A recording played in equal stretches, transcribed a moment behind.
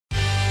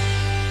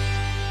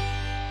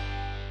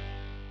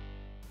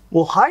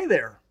Well, hi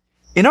there.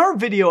 In our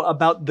video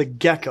about the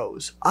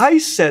geckos, I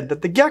said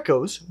that the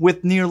geckos,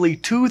 with nearly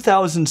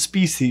 2,000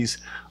 species,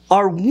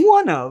 are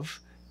one of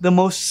the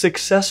most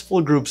successful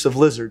groups of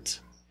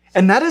lizards.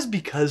 And that is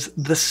because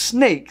the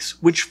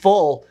snakes, which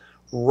fall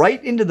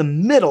right into the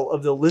middle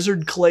of the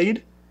lizard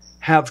clade,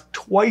 have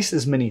twice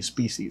as many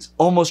species,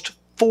 almost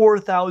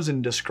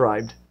 4,000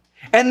 described.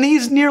 And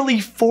these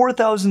nearly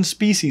 4,000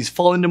 species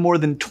fall into more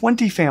than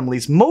 20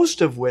 families, most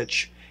of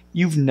which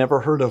you've never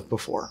heard of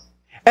before.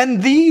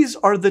 And these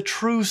are the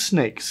true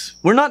snakes.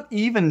 We're not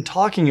even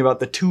talking about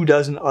the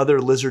 24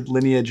 other lizard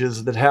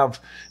lineages that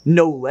have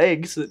no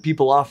legs that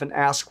people often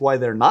ask why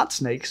they're not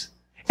snakes.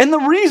 And the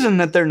reason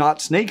that they're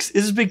not snakes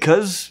is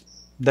because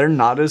they're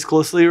not as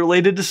closely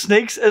related to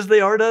snakes as they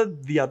are to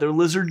the other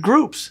lizard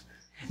groups.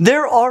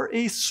 There are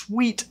a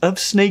suite of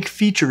snake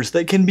features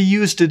that can be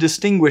used to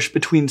distinguish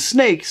between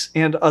snakes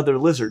and other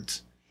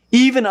lizards.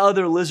 Even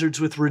other lizards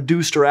with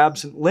reduced or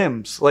absent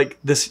limbs, like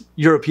this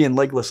European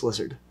legless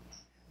lizard.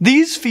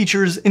 These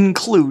features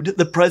include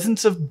the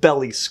presence of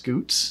belly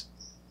scutes,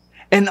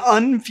 an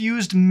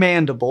unfused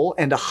mandible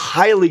and a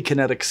highly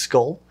kinetic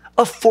skull,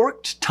 a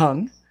forked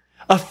tongue,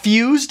 a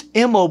fused,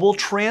 immobile,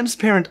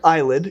 transparent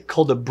eyelid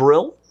called a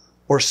brill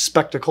or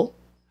spectacle,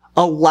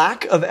 a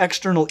lack of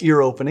external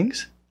ear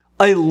openings,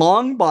 a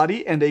long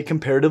body and a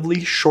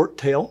comparatively short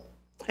tail,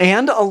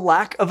 and a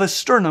lack of a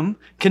sternum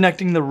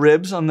connecting the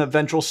ribs on the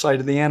ventral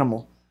side of the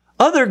animal.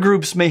 Other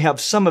groups may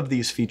have some of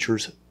these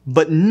features,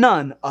 but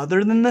none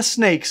other than the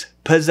snakes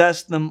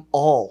possess them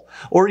all,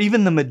 or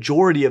even the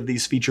majority of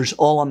these features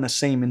all on the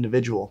same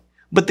individual.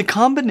 But the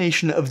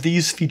combination of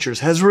these features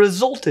has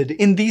resulted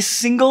in the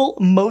single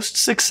most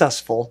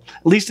successful,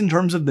 at least in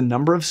terms of the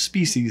number of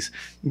species,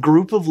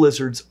 group of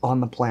lizards on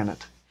the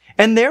planet.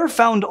 And they're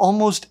found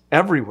almost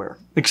everywhere,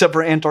 except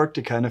for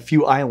Antarctica and a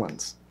few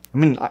islands. I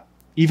mean,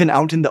 even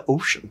out in the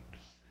ocean.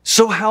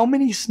 So how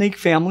many snake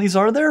families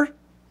are there?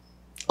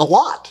 A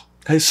lot.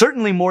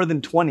 Certainly more than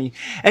 20,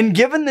 and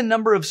given the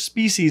number of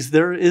species,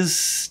 there is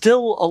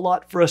still a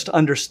lot for us to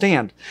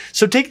understand.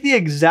 So take the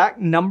exact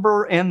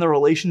number and the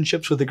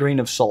relationships with a grain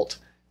of salt.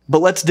 But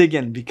let's dig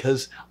in,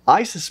 because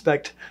I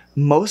suspect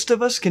most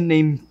of us can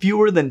name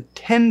fewer than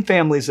 10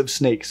 families of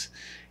snakes,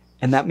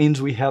 and that means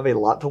we have a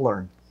lot to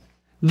learn.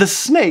 The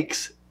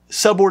snakes,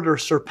 suborder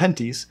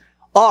Serpentes,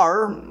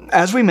 are,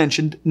 as we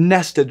mentioned,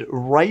 nested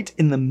right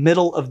in the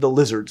middle of the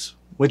lizards,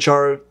 which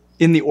are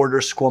in the order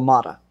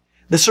Squamata.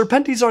 The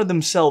Serpentes are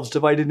themselves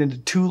divided into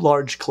two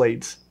large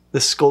clades, the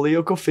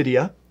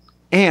Scoliocophidia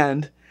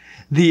and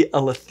the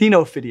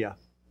Elithinophidia.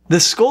 The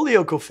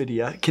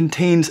Scoliocophidia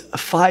contains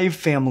 5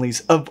 families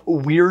of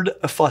weird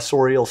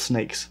fossorial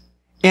snakes,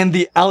 and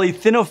the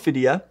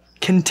Elithinophidia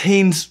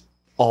contains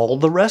all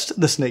the rest of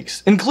the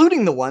snakes,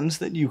 including the ones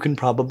that you can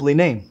probably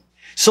name.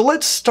 So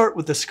let's start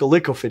with the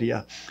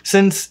Scolicophidia,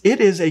 since it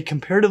is a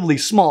comparatively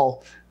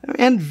small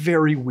and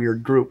very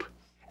weird group.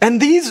 And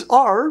these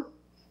are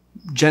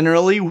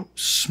generally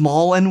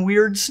small and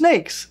weird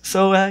snakes,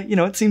 so,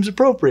 it seems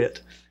appropriate.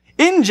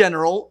 In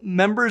general,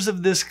 members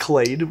of this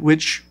clade,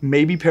 which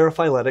may be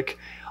paraphyletic,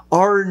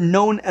 are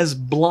known as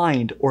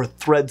blind or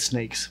thread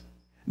snakes.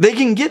 They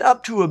can get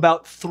up to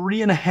about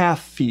 3.5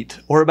 feet,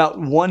 or about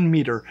 1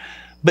 meter,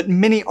 but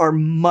many are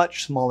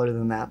much smaller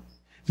than that.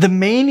 The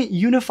main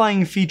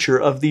unifying feature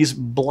of these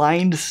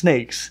blind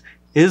snakes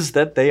is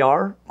that they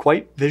are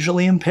quite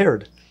visually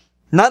impaired.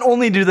 Not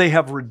only do they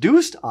have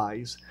reduced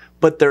eyes,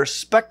 but their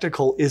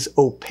spectacle is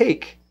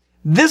opaque.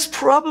 This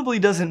probably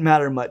doesn't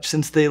matter much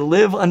since they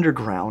live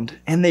underground,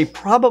 and they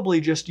probably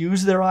just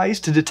use their eyes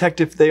to detect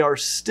if they are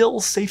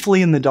still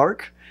safely in the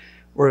dark,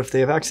 or if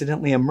they have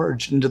accidentally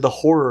emerged into the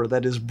horror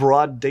that is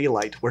broad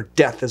daylight where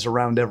death is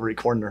around every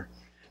corner.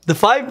 The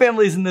 5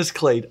 families in this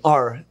clade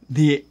are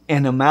the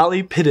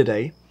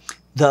Animalipitidae,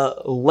 the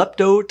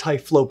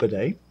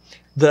Leptotyphlopidae,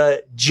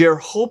 the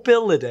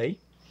Gerhopilidae,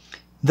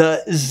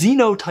 the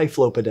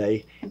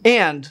Xenotyphlopidae,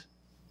 and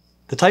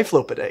the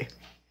Typhlopidae.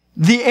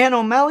 The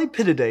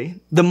Animalipitidae,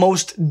 the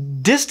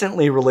most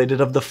distantly related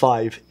of the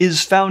 5,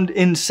 is found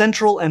in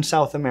Central and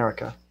South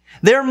America.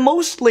 They are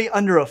mostly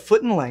under a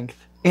foot in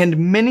length,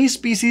 and many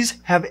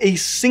species have a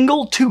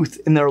single tooth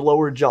in their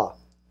lower jaw.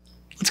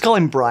 Let's call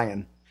him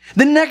Brian.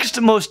 The next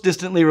most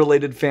distantly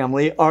related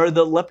family are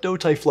the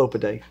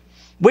Leptotyphlopidae,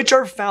 which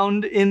are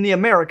found in the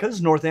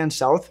Americas, North and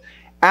South,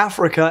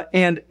 Africa,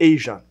 and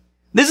Asia.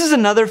 This is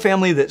another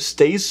family that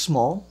stays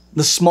small.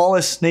 The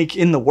smallest snake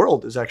in the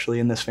world is actually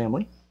in this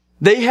family.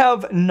 They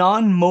have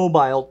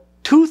non-mobile,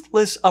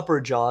 toothless upper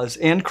jaws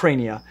and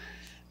crania,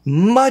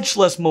 much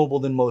less mobile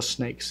than most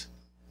snakes.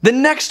 The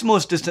next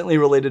most distantly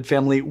related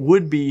family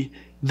would be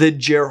the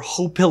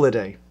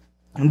Gerhopilidae.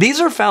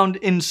 These are found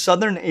in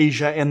southern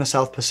Asia and the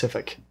South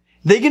Pacific.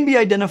 They can be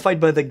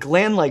identified by the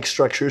gland-like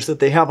structures that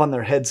they have on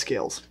their head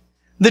scales.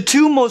 The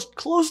 2 most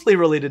closely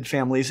related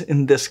families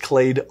in this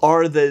clade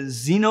are the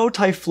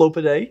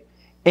Xenotyphlopidae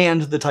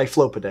and the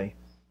Typhlopidae.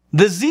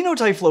 The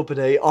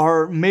Xenotyphlopidae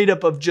are made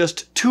up of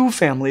just 2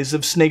 families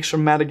of snakes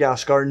from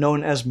Madagascar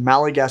known as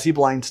Malagasy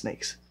blind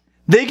snakes.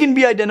 They can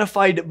be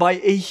identified by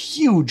a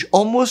huge,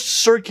 almost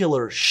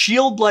circular,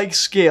 shield-like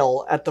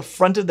scale at the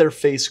front of their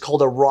face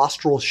called a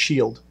rostral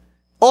shield.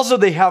 Also,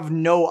 they have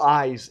no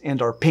eyes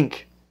and are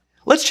pink.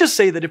 Let's just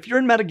say that if you're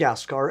in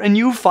Madagascar and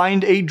you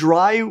find a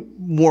dry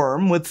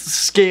worm with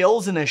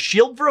scales and a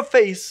shield for a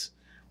face,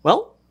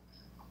 well,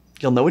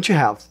 you'll know what you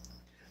have.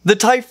 The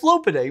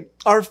Typhlopidae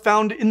are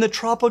found in the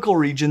tropical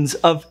regions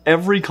of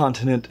every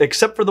continent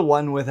except for the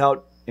one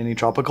without any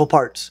tropical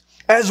parts,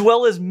 as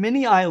well as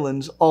many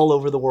islands all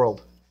over the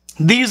world.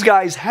 These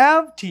guys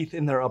have teeth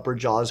in their upper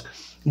jaws,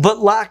 but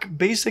lack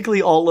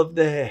basically all of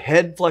the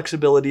head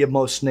flexibility of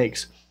most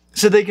snakes,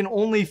 so they can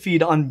only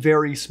feed on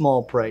very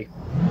small prey.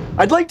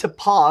 I'd like to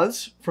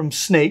pause from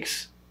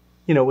snakes,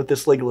 with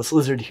this legless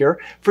lizard here,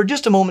 for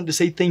just a moment to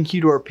say thank you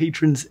to our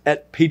patrons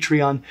at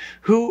Patreon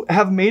who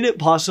have made it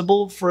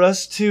possible for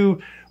us to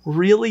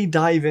really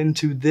dive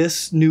into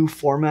this new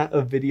format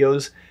of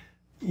videos.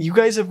 You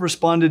guys have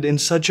responded in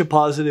such a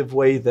positive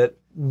way that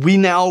we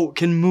now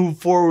can move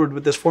forward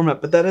with this format,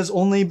 but that has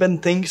only been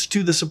thanks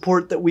to the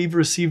support that we've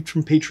received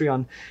from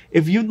Patreon.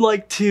 If you'd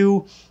like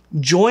to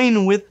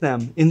join with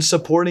them in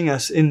supporting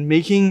us in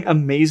making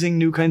amazing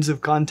new kinds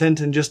of content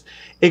and just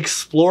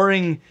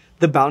exploring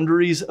the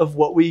boundaries of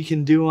what we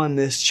can do on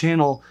this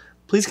channel,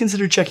 please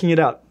consider checking it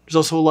out. There's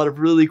also a lot of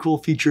really cool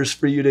features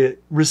for you to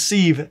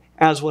receive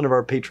as one of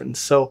our patrons.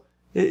 So,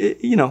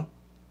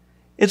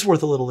 it's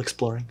worth a little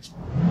exploring.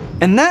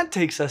 And that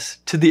takes us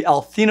to the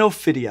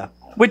Althenophidia,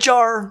 which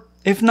are,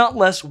 if not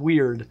less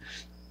weird,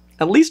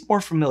 at least more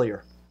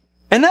familiar.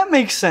 And that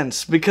makes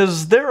sense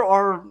because there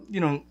are,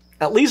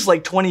 at least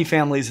like 20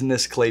 families in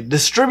this clade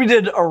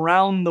distributed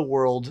around the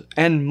world,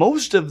 and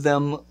most of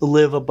them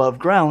live above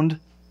ground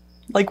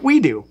like we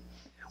do.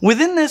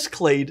 Within this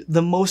clade,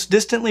 the most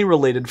distantly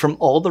related from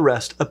all the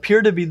rest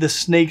appear to be the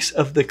snakes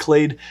of the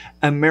clade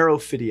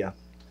Amerophidia.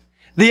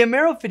 The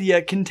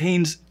Amerophidia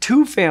contains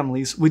two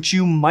families which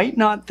you might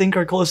not think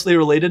are closely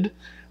related,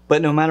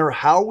 but no matter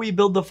how we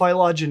build the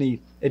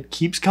phylogeny, it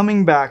keeps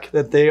coming back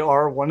that they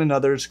are one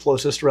another's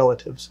closest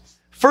relatives.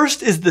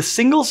 First is the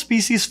single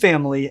species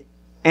family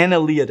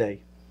Anilius,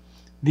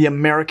 the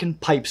American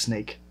pipe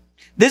snake.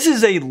 This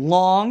is a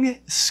long,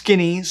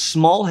 skinny,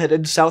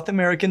 small-headed South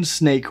American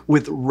snake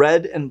with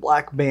red and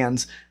black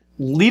bands,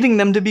 leading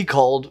them to be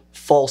called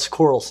false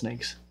coral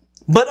snakes.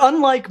 But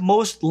unlike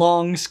most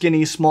long,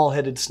 skinny,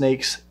 small-headed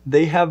snakes,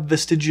 they have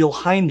vestigial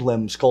hind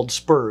limbs called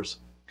spurs.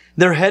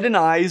 Their head and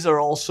eyes are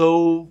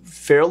also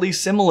fairly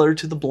similar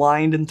to the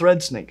blind and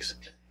thread snakes.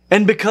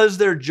 And because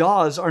their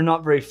jaws are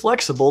not very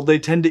flexible, they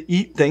tend to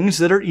eat things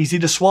that are easy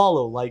to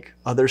swallow, like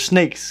other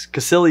snakes,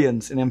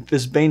 caecilians, and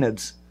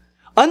amphisbaenids.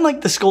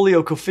 Unlike the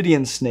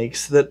scoliocophidian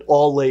snakes that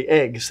all lay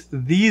eggs,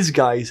 these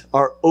guys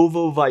are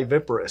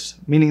ovoviviparous,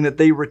 meaning that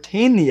they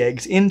retain the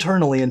eggs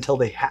internally until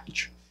they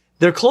hatch.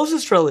 Their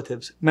closest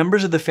relatives,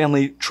 members of the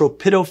family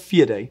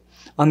Tropidophidae,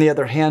 on the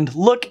other hand,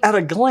 look at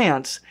a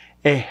glance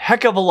a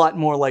heck of a lot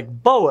more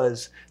like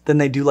boas than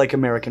they do like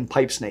American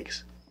pipe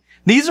snakes.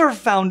 These are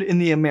found in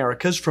the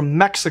Americas from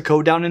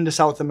Mexico down into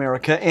South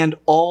America and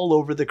all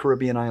over the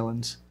Caribbean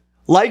islands.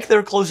 Like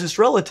their closest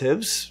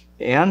relatives,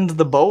 and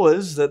the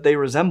boas that they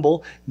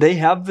resemble, they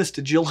have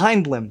vestigial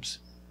hind limbs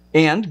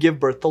and give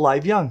birth to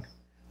live young.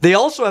 They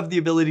also have the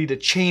ability to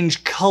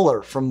change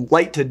color from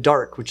light to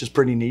dark, which is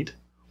pretty neat.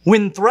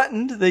 When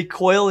threatened, they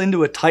coil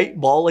into a tight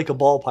ball like a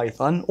ball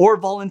python, or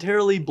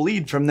voluntarily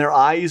bleed from their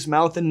eyes,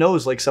 mouth, and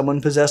nose like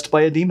someone possessed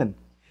by a demon.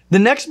 The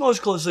next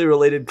most closely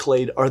related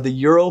clade are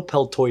the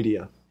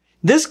Uropeltoidea.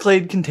 This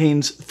clade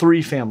contains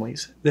three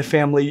families: the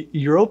family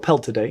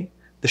Uropeltidae,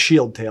 the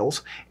shield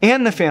tails,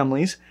 and the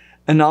families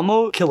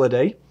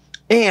Anomochylidae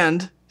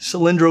and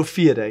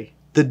Cylindrophiidae,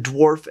 the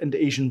dwarf and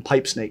Asian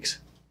pipe snakes.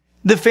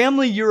 The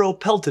family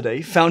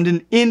Uropeltidae, found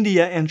in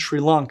India and Sri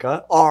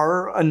Lanka,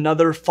 are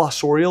another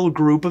fossorial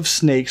group of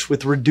snakes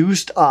with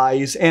reduced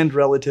eyes and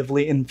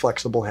relatively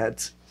inflexible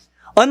heads.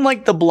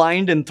 Unlike the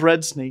blind and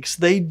thread snakes,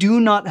 they do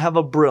not have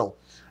a brill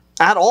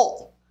at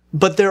all,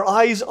 but their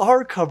eyes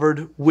are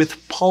covered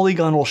with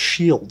polygonal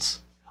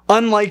shields.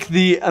 Unlike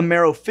the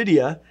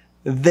Amerophidia,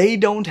 they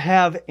don't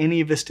have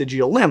any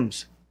vestigial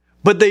limbs,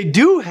 but they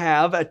do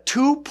have a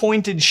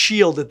two-pointed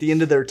shield at the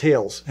end of their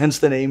tails, hence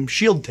the name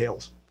shield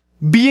tails.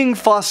 Being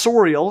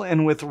fossorial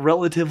and with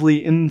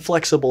relatively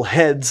inflexible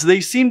heads,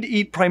 they seem to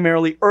eat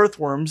primarily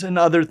earthworms and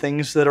other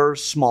things that are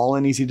small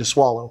and easy to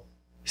swallow.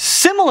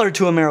 Similar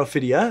to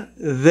Amerophidia,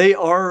 they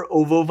are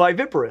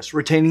ovoviviparous,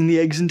 retaining the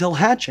eggs until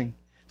hatching.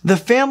 The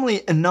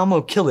family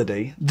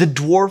Anomochylidae, the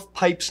dwarf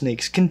pipe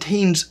snakes,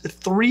 contains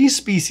three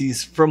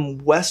species from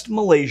West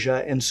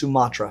Malaysia and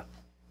Sumatra.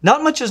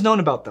 Not much is known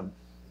about them.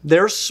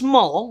 They're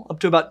small, up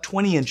to about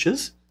 20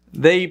 inches.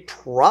 They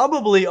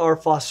probably are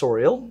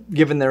fossorial,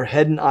 given their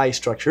head and eye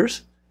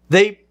structures.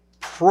 They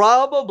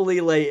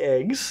probably lay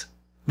eggs.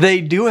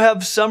 They do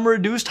have some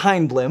reduced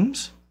hind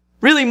limbs.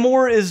 Really,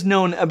 more is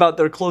known about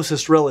their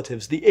closest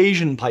relatives, the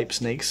Asian pipe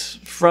snakes,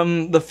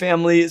 from the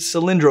family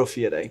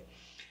Cylindrophiidae,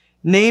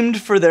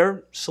 named for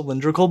their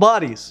cylindrical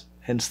bodies,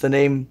 hence the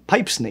name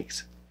pipe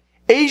snakes.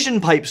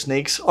 Asian pipe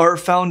snakes are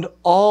found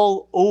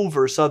all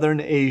over southern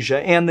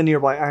Asia and the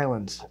nearby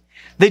islands.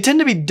 They tend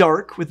to be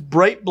dark with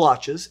bright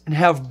blotches and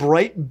have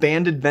bright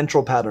banded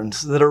ventral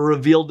patterns that are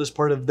revealed as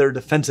part of their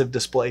defensive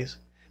displays.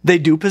 They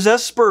do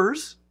possess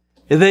spurs.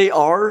 They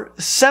are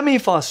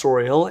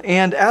semi-fossorial,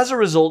 and as a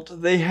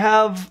result, they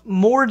have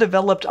more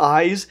developed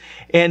eyes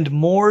and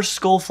more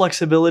skull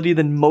flexibility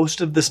than most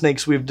of the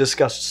snakes we've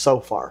discussed so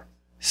far.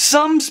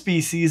 Some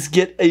species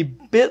get a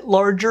bit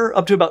larger,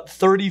 up to about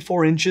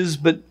 34 inches,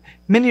 but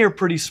many are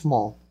pretty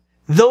small.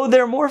 Though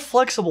their more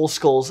flexible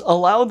skulls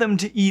allow them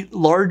to eat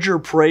larger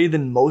prey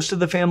than most of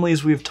the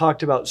families we've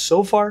talked about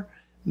so far,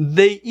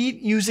 they eat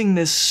using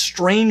this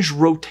strange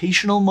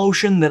rotational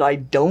motion that I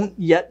don't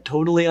yet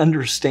totally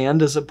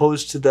understand, as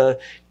opposed to the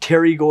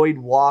pterygoid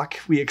walk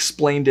we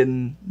explained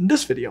in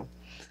this video.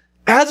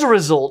 As a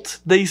result,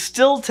 they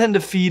still tend to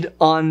feed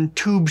on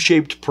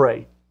tube-shaped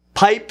prey.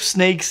 Pipe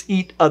snakes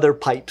eat other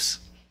pipes.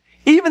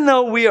 Even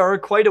though we are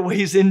quite a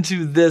ways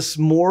into this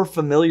more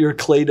familiar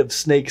clade of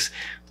snakes,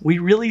 we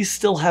really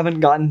still haven't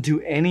gotten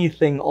to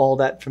anything all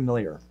that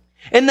familiar.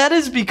 And that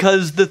is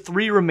because the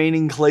 3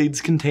 remaining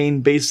clades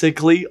contain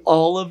basically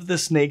all of the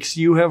snakes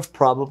you have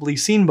probably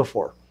seen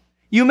before.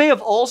 You may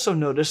have also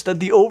noticed that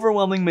the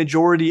overwhelming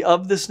majority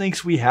of the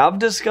snakes we have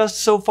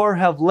discussed so far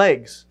have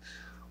legs.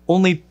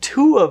 Only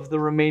 2 of the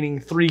remaining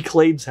 3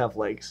 clades have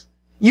legs.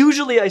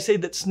 Usually I say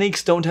that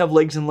snakes don't have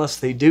legs unless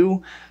they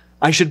do.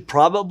 I should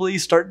probably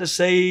start to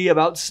say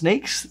about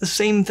snakes the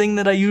same thing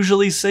that I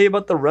usually say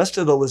about the rest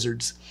of the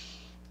lizards.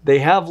 They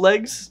have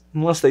legs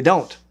unless they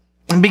don't.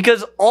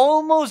 Because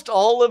almost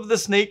all of the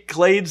snake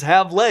clades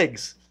have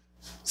legs.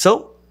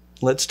 So,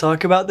 let's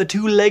talk about the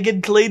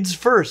 2-legged clades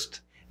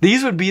first.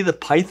 These would be the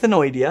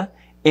Pythonoidea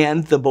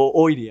and the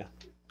Booidea.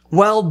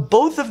 While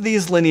both of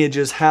these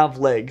lineages have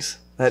legs,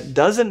 that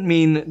doesn't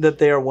mean that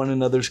they are one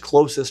another's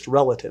closest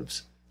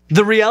relatives.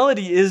 The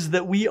reality is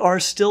that we are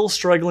still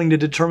struggling to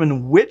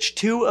determine which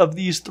 2 of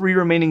these 3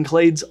 remaining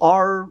clades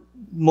are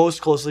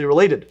most closely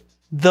related.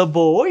 The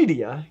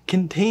Booidea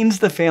contains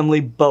the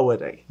family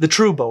Boidae, the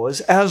true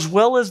boas, as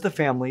well as the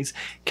families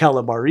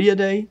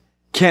Calibariidae,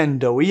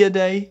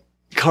 Candoiidae,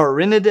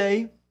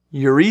 Carinidae,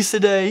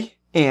 Euricidae,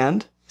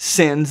 and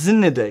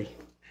Sanzinidae.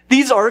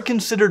 These are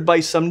considered by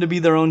some to be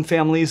their own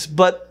families,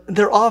 but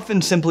they're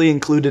often simply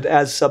included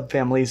as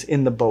subfamilies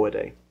in the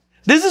Boidae.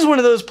 This is one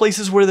of those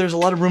places where there's a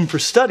lot of room for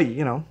study,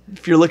 you know,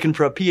 if you're looking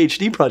for a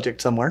PhD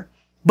project somewhere.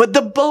 But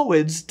the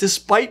boids,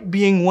 despite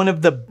being one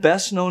of the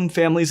best known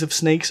families of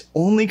snakes,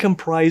 only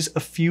comprise a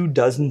few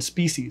dozen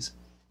species.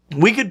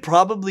 We could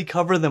probably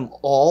cover them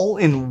all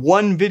in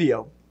one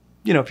video,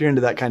 you know, if you're into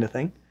that kind of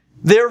thing.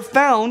 They're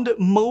found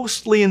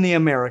mostly in the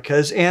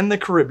Americas and the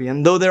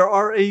Caribbean, though there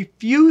are a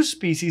few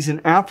species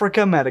in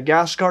Africa,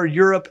 Madagascar,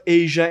 Europe,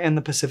 Asia, and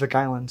the Pacific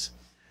Islands.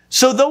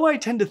 So though I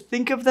tend to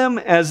think of them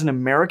as an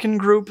American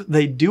group,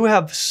 they do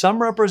have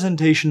some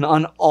representation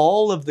on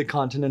all of the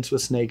continents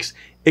with snakes,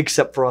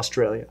 except for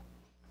Australia.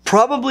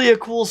 Probably a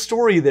cool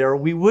story there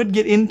we would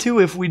get into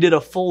if we did a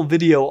full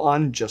video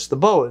on just the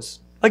boas.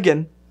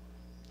 Again,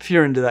 if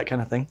you're into that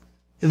kind of thing.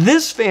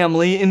 This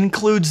family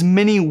includes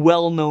many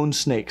well-known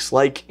snakes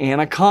like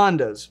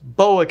anacondas,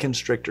 boa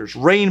constrictors,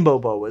 rainbow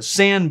boas,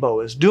 sand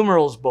boas,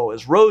 Dumerel's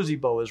boas, rosy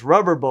boas,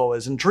 rubber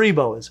boas, and tree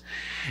boas.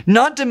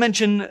 Not to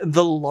mention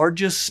the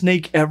largest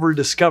snake ever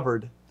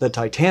discovered, the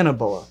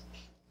titanoboa.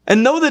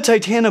 And though the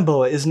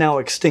titanoboa is now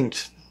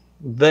extinct,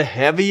 the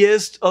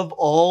heaviest of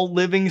all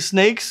living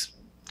snakes,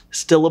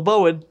 still a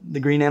boid, the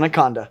green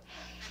anaconda.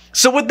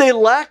 So what they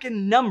lack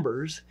in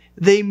numbers,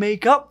 they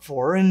make up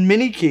for, in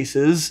many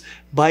cases,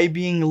 by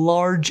being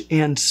large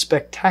and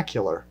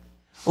spectacular.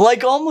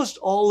 Like almost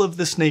all of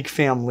the snake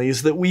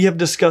families that we have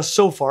discussed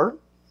so far,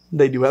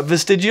 they do have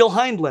vestigial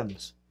hind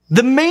limbs.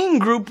 The main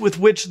group with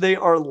which they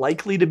are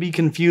likely to be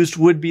confused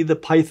would be the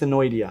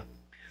Pythonoidea.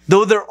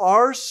 Though there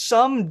are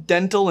some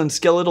dental and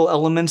skeletal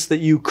elements that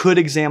you could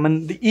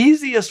examine, the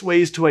easiest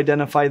ways to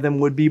identify them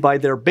would be by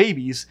their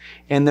babies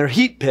and their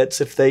heat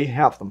pits if they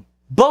have them.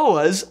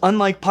 Boas,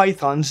 unlike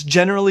pythons,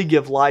 generally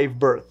give live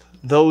birth,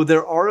 though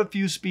there are a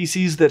few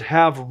species that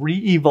have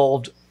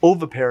re-evolved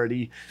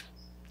oviparity,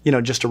 you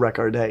know, just to wreck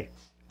our day.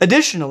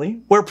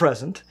 Additionally, where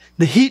present,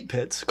 the heat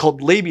pits,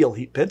 called labial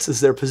heat pits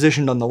as they're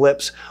positioned on the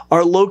lips,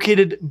 are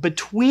located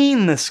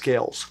between the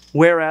scales,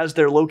 whereas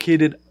they're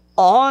located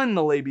on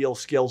the labial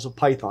scales of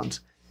pythons.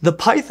 The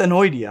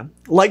Pythonoidea,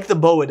 like the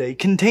Boidae,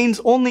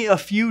 contains only a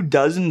few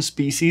dozen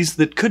species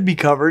that could be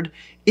covered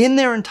in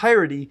their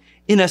entirety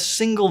in a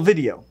single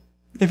video,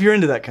 if you're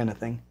into that kind of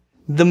thing.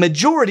 The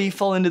majority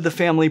fall into the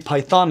family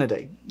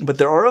Pythonidae, but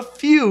there are a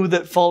few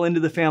that fall into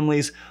the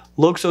families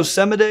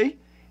Loxosemidae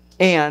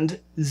and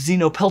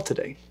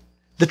Xenopeltidae.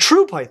 The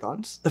true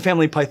pythons, the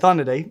family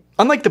Pythonidae,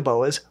 unlike the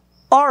boas,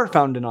 are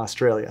found in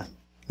Australia.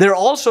 They're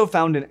also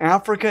found in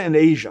Africa and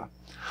Asia.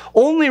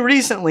 Only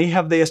recently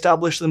have they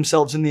established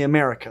themselves in the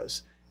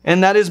Americas,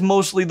 and that is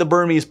mostly the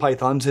Burmese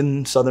pythons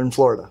in southern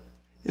Florida.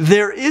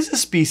 There is a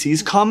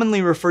species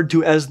commonly referred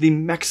to as the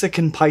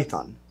Mexican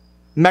python.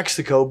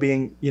 Mexico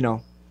being, you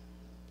know,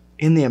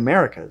 in the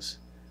Americas.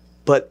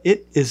 but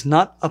it is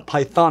not a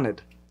pythonid.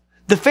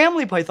 The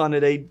family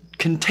Pythonidae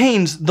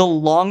contains the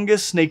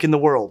longest snake in the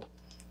world,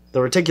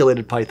 the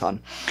reticulated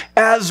python,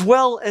 as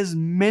well as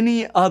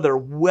many other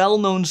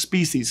well-known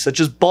species such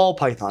as ball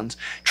pythons,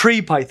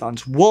 tree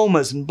pythons,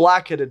 womas and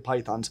black-headed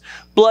pythons,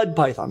 blood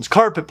pythons,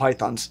 carpet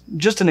pythons,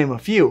 just to name a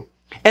few.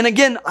 And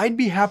again, I'd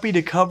be happy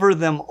to cover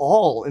them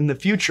all in the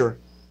future,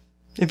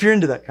 if you're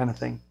into that kind of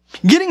thing.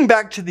 Getting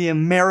back to the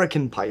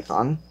American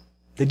python,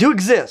 they do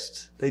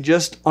exist, they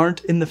just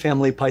aren't in the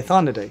family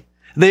Pythonidae.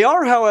 They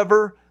are,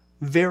 however,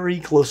 very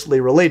closely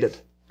related.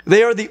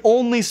 They are the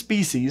only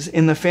species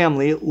in the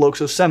family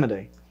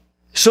Loxosemidae.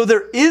 So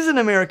there is an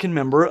American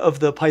member of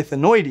the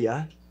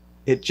Pythonoidea,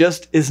 it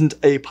just isn't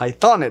a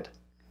pythonid.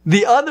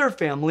 The other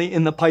family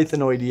in the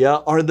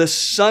Pythonoidea are the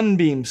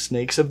sunbeam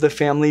snakes of the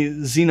family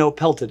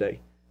Xenopeltidae.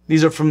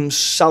 These are from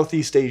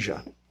Southeast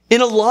Asia. In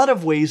a lot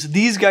of ways,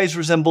 these guys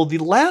resemble the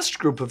last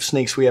group of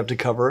snakes we have to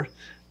cover,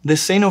 the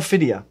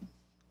Caenophidia.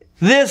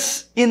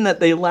 This in that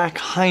they lack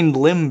hind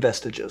limb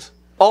vestiges.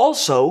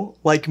 Also,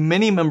 like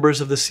many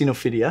members of the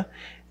Caenophidia,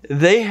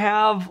 they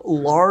have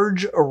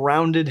large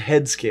rounded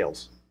head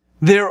scales.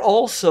 They're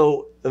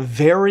also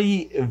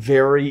very,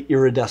 very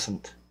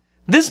iridescent.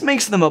 This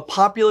makes them a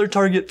popular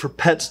target for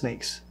pet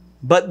snakes,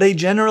 but they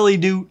generally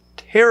do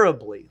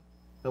terribly,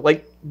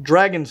 like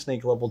dragon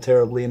snake level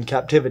terribly in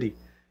captivity.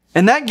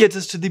 And that gets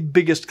us to the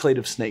biggest clade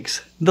of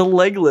snakes, the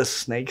legless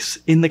snakes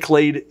in the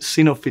clade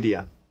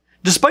Caenophidia.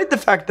 Despite the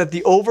fact that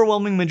the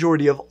overwhelming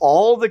majority of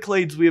all the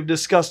clades we have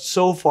discussed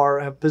so far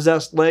have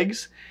possessed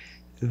legs,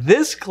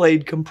 this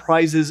clade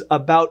comprises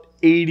about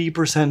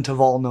 80%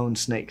 of all known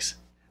snakes.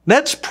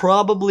 That's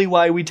probably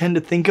why we tend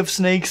to think of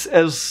snakes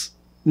as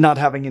not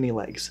having any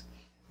legs.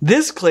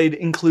 This clade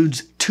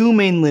includes two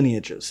main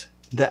lineages,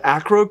 the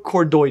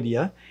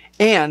Acrochordoidea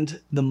and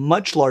the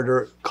much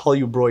larger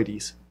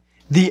Colubroides.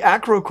 The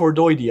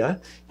Acrochordoidea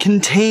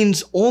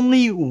contains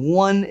only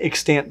one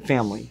extant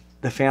family,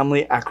 the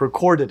family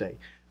Acrochordidae.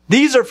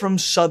 These are from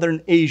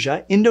southern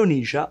Asia,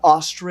 Indonesia,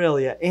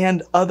 Australia,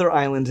 and other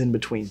islands in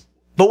between.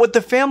 But what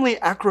the family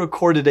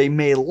Acrochordidae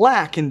may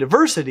lack in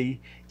diversity,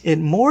 it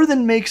more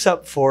than makes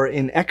up for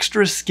in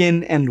extra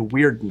skin and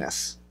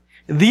weirdness.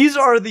 These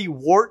are the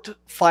wart,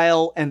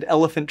 file, and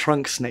elephant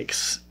trunk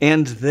snakes,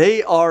 and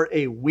they are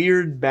a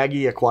weird,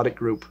 baggy aquatic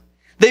group.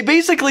 They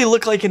basically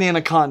look like an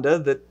anaconda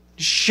that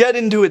shed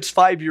into its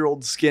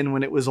 5-year-old skin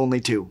when it was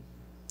only 2.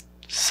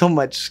 So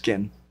much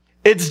skin.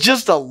 It's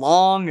just a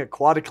long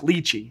aquatic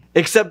lychee,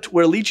 except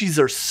where lychees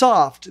are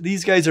soft,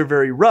 these guys are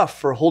very rough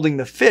for holding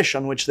the fish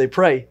on which they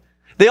prey.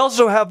 They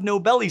also have no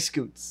belly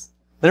scoots.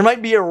 There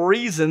might be a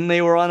reason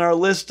they were on our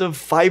list of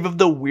 5 of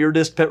the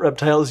weirdest pet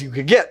reptiles you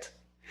could get.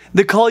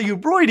 The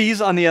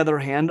Colubroides, on the other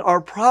hand, are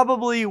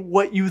probably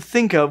what you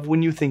think of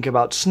when you think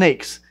about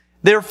snakes.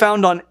 They're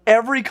found on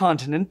every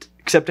continent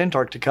except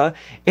Antarctica,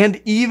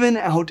 and even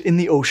out in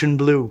the ocean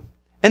blue.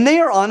 And they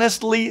are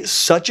honestly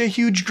such a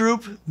huge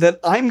group that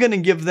I'm going to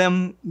give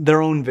them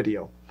their own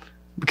video,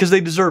 because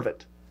they deserve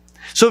it.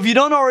 So if you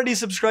don't already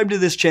subscribe to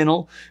this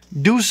channel,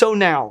 do so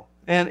now,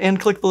 and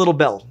click the little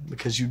bell,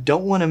 because you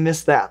don't want to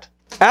miss that.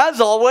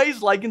 As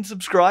always, like and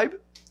subscribe,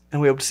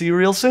 and we hope to see you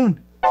real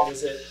soon.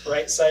 Is it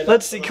right side?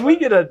 Let's see, can we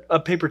get a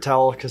paper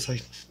towel? Because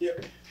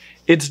Yep.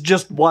 It's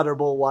just water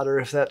bowl water,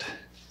 if that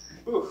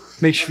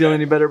makes you feel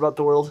any better about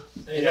the world.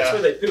 I mean, that's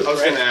where they poop, I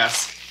was right? gonna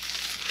ask.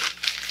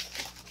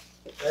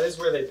 That is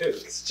where they poop.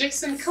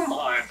 Jason, come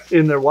on.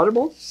 In their water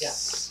bowl? Yeah.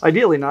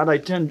 Ideally not. I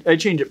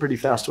change it pretty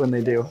fast when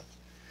they do.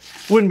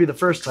 Wouldn't be the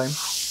first time.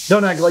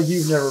 Don't act like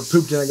you've never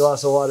pooped in a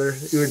glass of water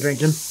you were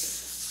drinking.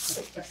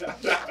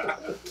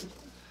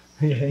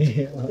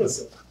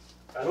 Listen,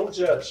 I don't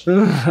judge.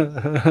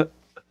 And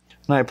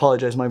I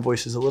apologize, my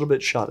voice is a little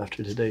bit shot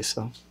after today,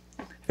 so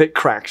if it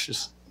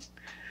cracks,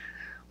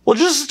 we'll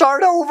just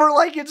start over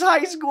like it's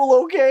high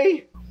school,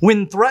 okay?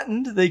 When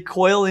threatened, they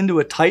coil into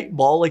a tight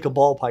ball like a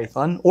ball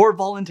python, or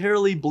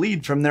voluntarily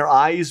bleed from their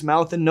eyes,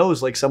 mouth, and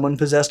nose like someone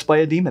possessed by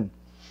a demon.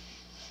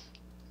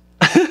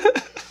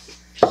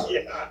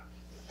 Yeah.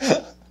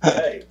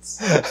 Thanks.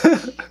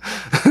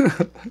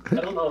 I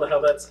don't know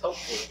how that's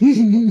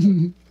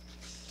helpful.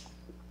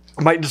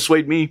 Might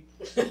dissuade me.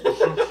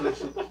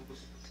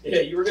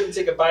 Yeah, you were going to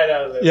take a bite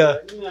out of it. Yeah.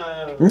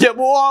 No. Yeah,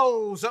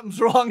 whoa, something's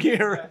wrong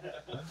here.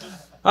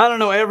 I don't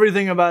know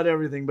everything about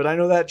everything, but I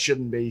know that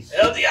shouldn't be.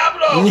 El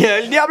Diablo!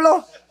 Yeah, el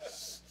diablo.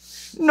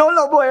 No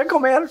lo voy a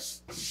comer.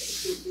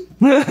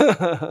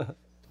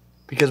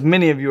 Because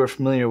many of you are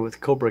familiar with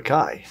Cobra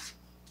Kai.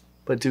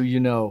 But do you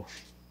know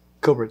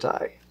Cobra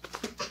Kai?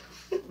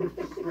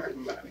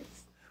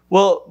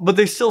 Well, but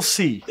they still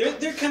see.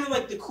 They're kind of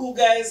like the cool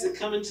guys that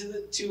come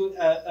into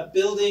a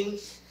building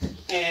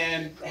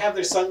and have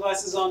their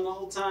sunglasses on the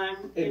whole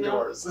time.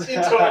 Indoors.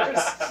 Indoors.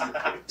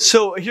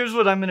 So here's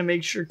what I'm going to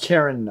make sure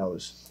Karen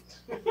knows.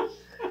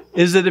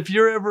 Is that if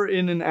you're ever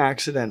in an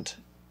accident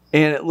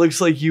and it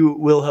looks like you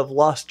will have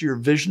lost your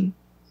vision,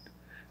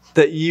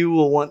 that you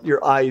will want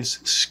your eyes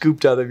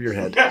scooped out of your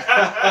head.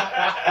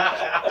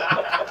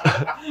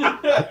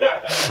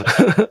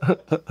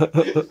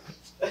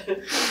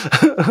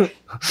 That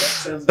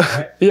sounds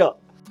right. Yeah.